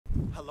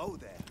Hello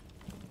there.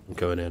 I'm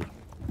going in.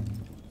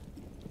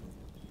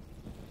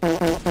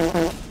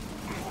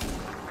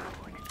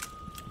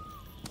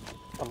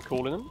 I'm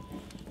calling him.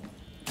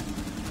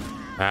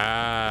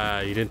 Ah,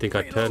 you didn't think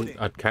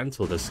I'd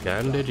cancel the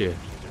scan, did you?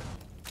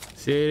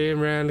 Sitting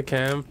around the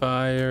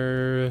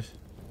campfires.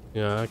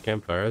 Yeah,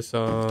 campfire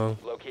song.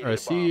 Or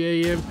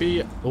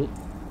CAMP. Oh,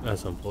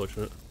 that's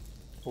unfortunate.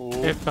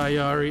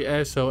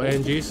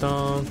 FIRESONG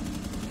song.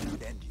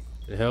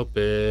 Can help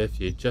if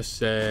you just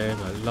sang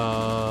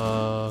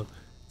along.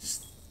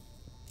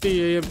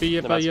 CAMP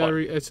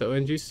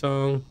FIRESONG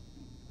song.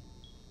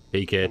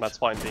 Peek it. That's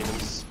fine,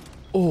 demons.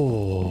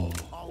 Oh.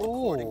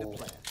 Oh.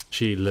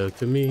 She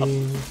looked at me.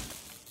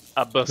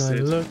 I busted.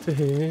 I looked at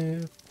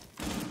him.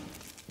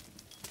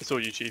 It's all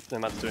you, Chief. No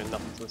man's doing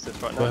nothing to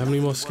assist right now. Do I have any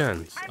more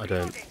scans? I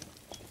don't.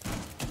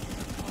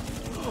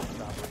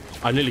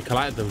 I nearly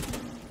collided them.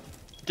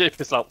 Get your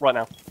pistol out right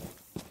now.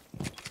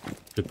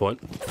 Good point.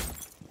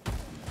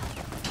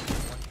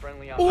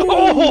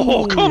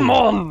 Oh, come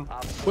on!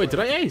 Wait, did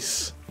I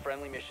ace?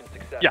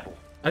 Yeah,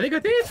 I think I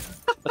did.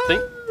 I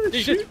think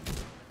you did.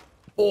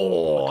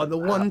 Oh, the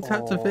one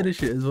tap to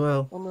finish it as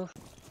well.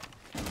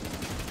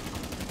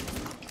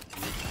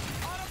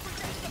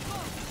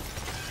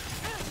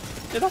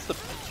 Yeah, that's the.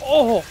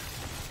 Oh!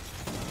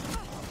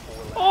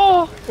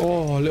 Oh!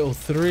 Oh, a little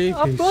three.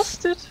 I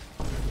busted!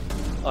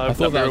 I've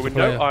thought that a was a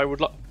window. player. I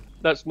would like.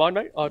 That's mine,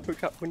 mate. I took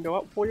that window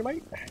out for you,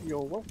 mate. You're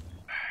welcome.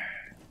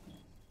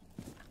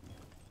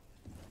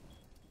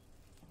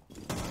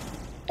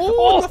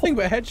 Oh, nothing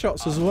but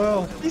headshots as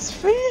well. He's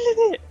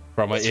feeling it!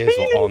 Bro, my ears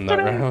were on that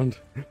round.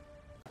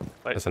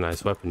 That's a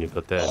nice weapon you've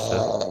got there,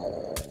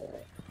 sir.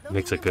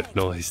 Makes a good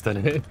noise,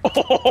 doesn't it?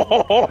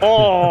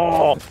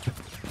 Oh! Do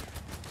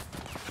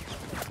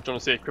you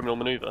want to see a criminal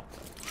maneuver?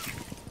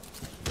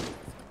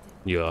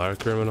 You are a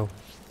criminal.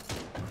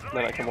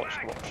 Then I can watch.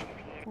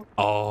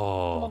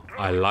 Oh,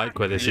 I like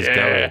where this is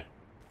going.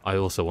 I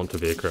also want to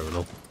be a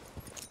criminal.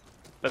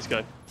 Let's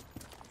go.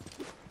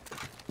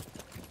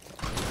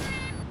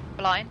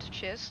 Blind,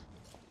 cheers.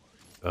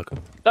 Welcome.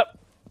 Nope.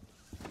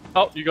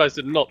 Oh, you guys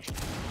did not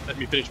let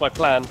me finish my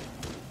plan.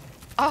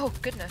 Oh,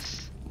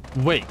 goodness.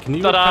 Wait, can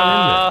you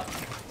Ta-da! pan in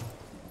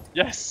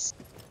Yes!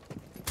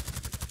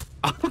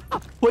 there?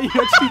 Wait,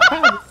 you actually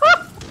can?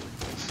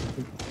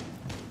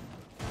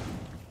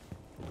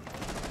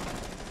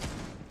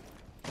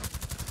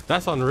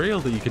 That's unreal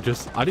that you could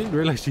just... I didn't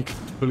realise you could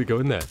fully go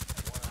in there.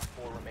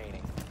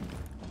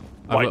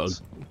 I've got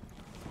a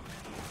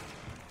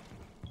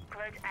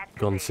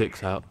Gone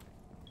 6 out.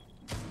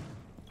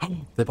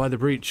 They're by the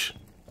breach.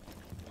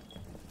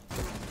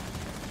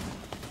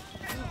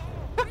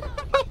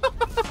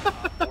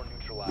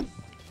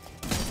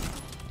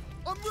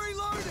 I'm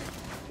reloading.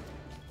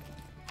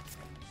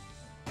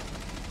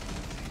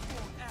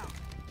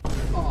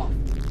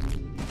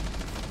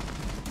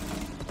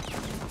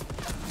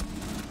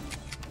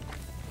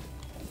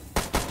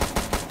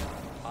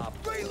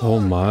 Oh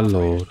my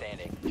lord.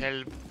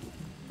 Help.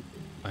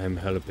 I am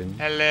helping.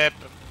 Help.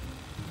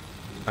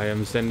 I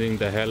am sending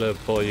the help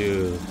for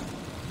you.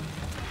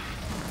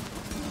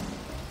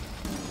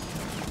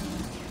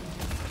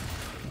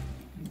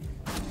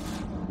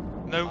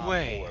 No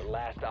way.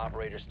 Last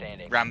operator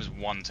standing. Ram's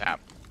one tap.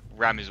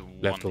 Ram is one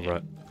Left or hit.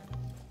 right?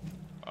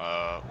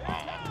 Oh.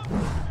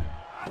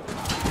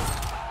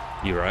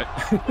 You're right.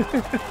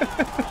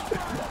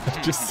 I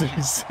just see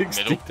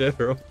 60 Middle.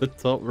 there off the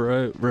top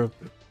row, bro.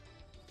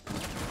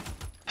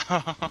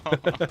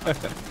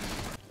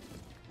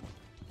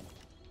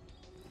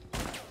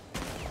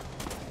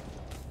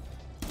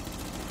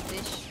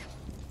 Fish.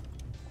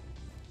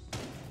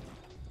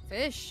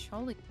 Fish.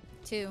 Holy.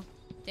 2.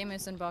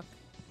 Demus and Buck.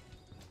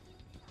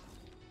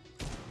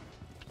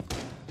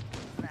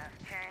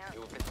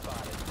 You have been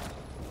spotted.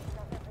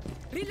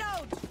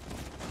 Reload!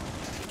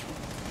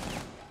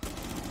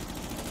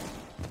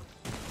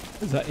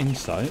 Is that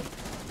insight?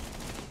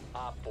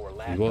 Op 4 He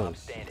last was. op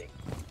standing.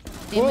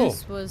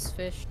 Demus was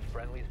fish.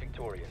 Friendly's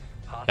victorious.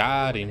 Hostile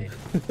Got him.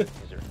 eliminated.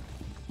 User.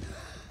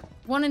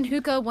 1 in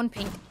hookah, 1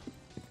 pink.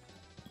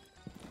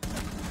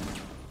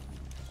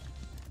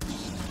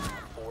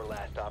 4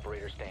 last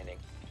operator standing.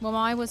 Well,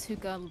 I was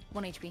hookah,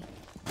 1 HP.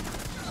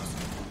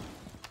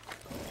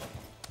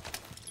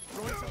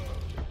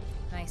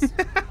 Nice.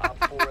 Op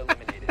 4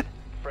 eliminated.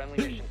 Friendly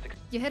mission success.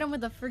 You hit him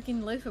with a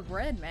freaking loaf of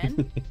bread,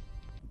 man.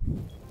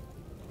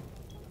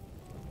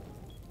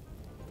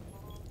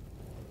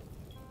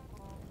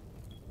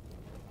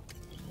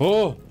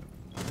 Oh!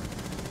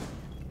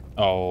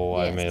 Oh,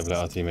 I may Yes. have let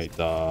our teammate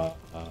die.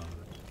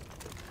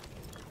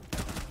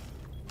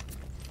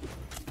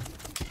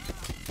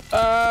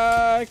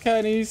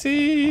 Can you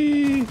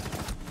see?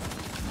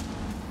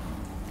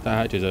 The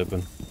hatch is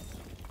open.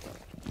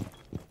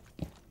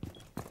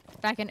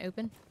 Back and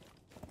open.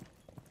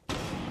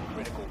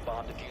 Critical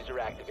bomb diffuser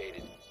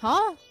activated.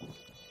 Huh?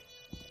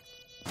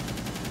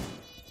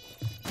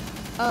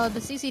 The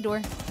CC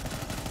door.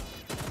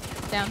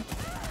 Down.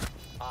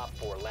 Op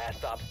 4 last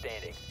stop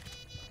standing.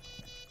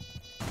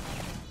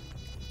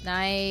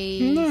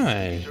 Nice.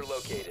 Nice. User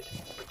located.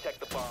 Protect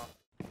the bomb.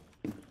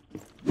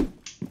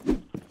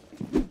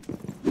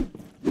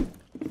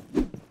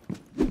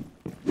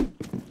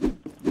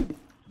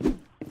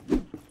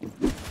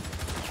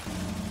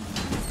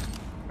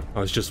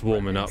 was just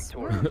warming up.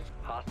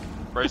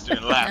 Bro's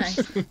doing laps.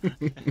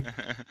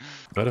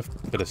 Better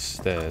bit of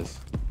stairs.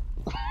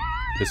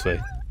 This way.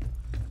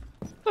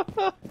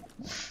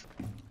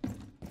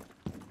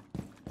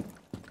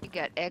 You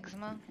get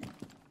eczema.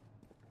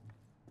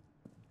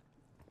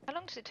 How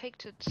long does it take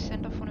to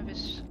send off one of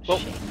his Well,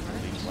 shit,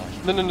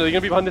 right? No, you're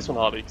gonna be behind this one,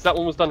 Harley, because that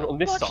one was done on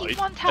this What, side, he's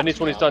one and this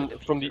one is done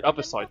tapped from the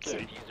other side,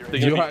 see? They're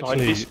You're gonna be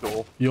behind actually, this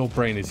door. your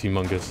brain is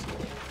humongous.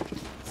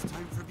 It's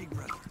time for Big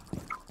Brother.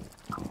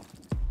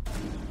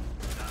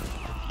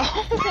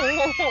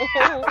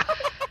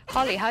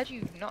 Harley, how'd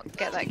you not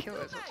get that kill?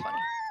 That's what's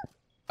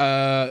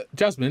funny.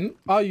 Jasmine,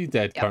 are you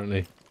dead Yep.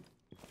 currently?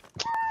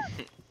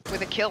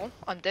 With a kill.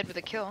 I'm dead with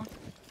a kill.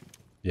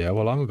 Yeah,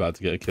 well, I'm about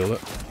to get a kill.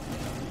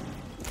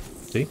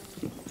 See?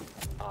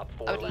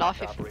 I would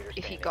laugh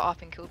if he got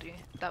up and killed you.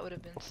 That would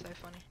have been so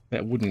funny.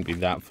 That wouldn't be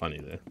that funny,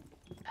 though.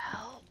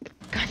 Help.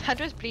 Guys,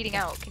 Andrew's bleeding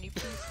out. Can you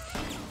please?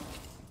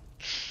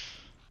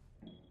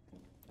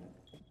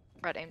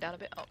 Right, aim down a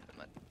bit. Oh,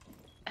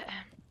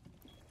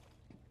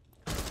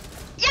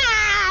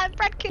 yeah!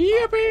 Brad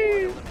killed.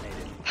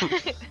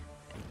 Yippee!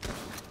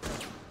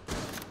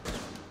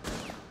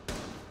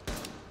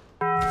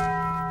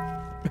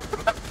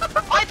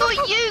 I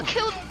thought you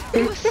killed.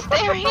 You were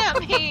staring at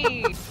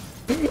me.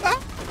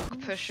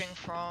 Pushing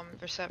from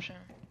reception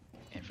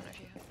in front of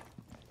you.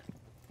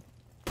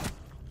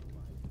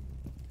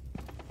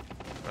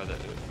 Brother.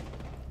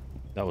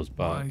 That was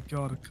My bad.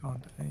 god, I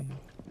can't aim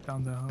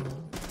down the hole.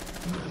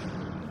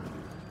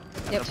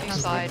 Yep. Two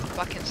side,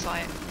 back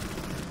inside.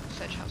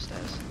 Search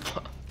upstairs.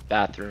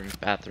 Bathroom.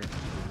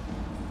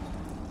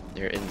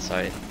 They're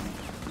inside.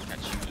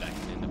 Catch you like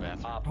in the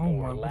bathroom. Op Oh my,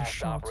 4, what a last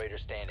shot. operator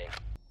standing.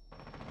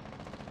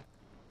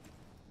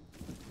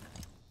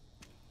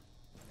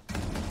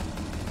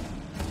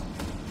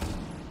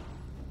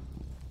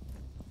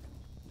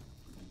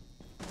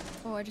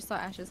 Oh, I just saw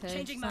Ash's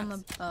head. It's on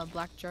the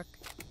black truck.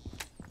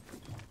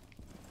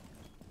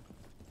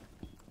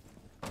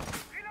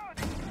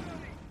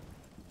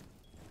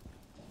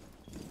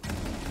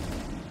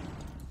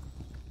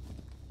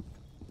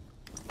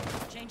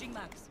 Changing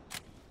max.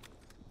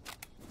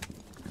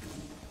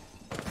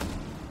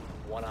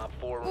 One Op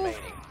 4 remaining.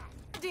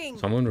 Ding.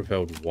 Someone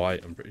repelled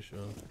white, I'm pretty sure.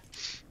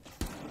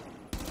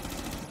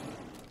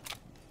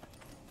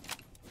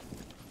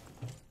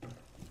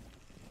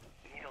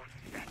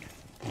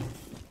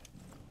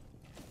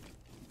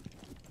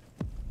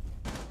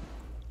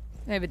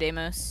 I have a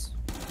Deimos.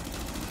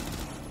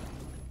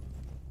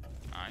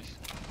 Nice.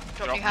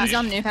 Drop Drop new hatch. He's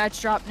on new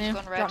hatch. Drop new.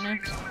 Gone red. Drop new.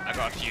 I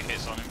got a few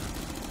hits on him.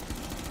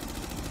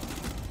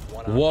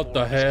 One What Op the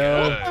 4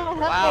 hell? Good.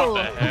 Wow.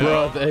 What the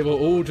hell? Bro, they were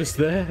all just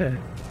there.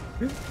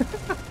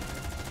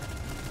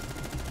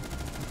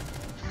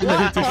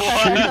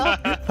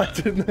 I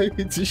didn't know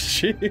you to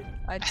shoot.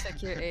 I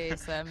took your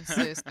ace. I'm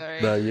so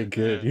sorry. No, you're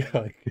good. You're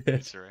good.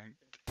 It's ranked.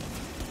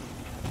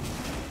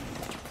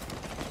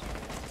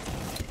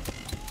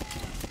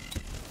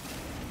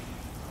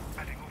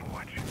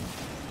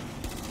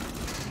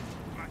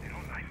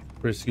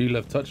 Brisky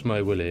left touch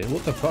my willy.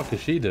 What the fuck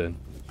is she doing?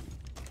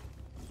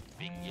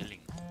 Big yelling.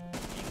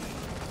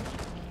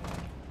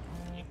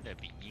 In the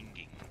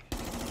beginning.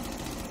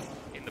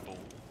 In the ball.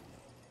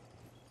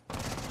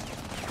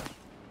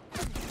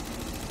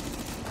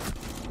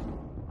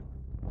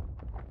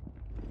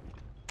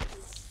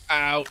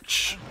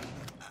 Ouch.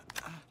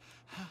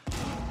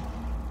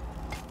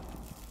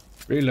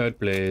 Reload,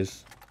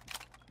 please.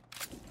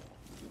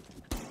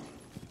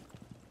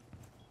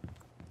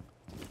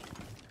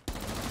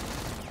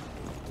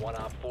 One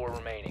Op 4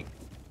 remaining.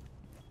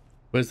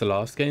 Where's the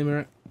last gamer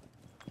at?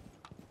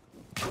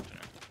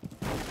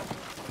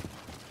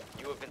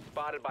 You have been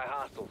spotted by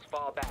hostiles.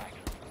 Fall back.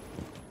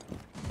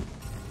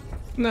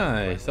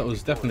 Nice. That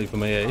was definitely for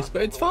my ace,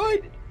 but it's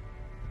fine.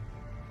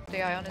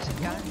 The Ion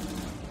isn't going.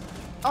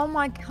 Oh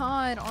my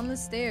god, on the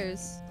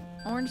stairs.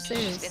 Orange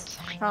stairs.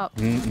 inside. Top.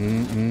 Thank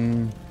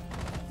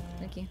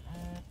you.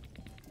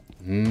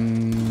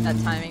 Mm. That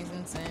timing's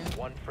insane.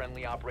 One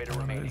friendly operator Oh,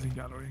 that is remaining. in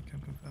gallery, can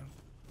confirm.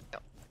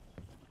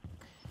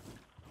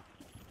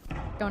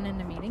 Going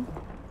into meeting.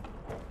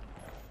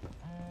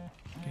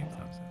 Game's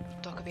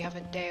upset. Doc will be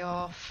having day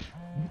off.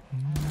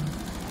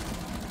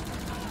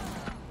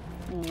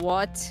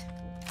 What?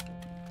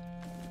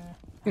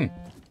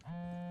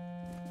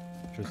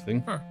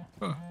 Interesting. A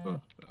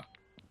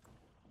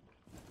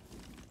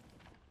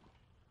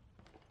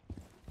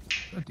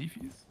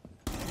defuse?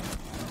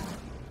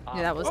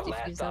 Yeah, that was Op 4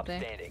 defused last that op day.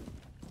 standing.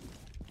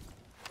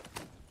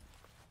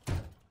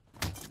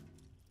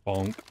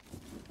 Bonk.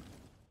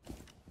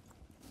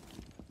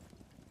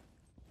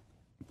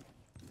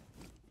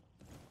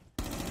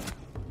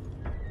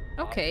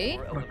 Okay.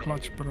 Op 4 What a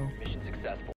clutch, eliminated. bro. Mission successful.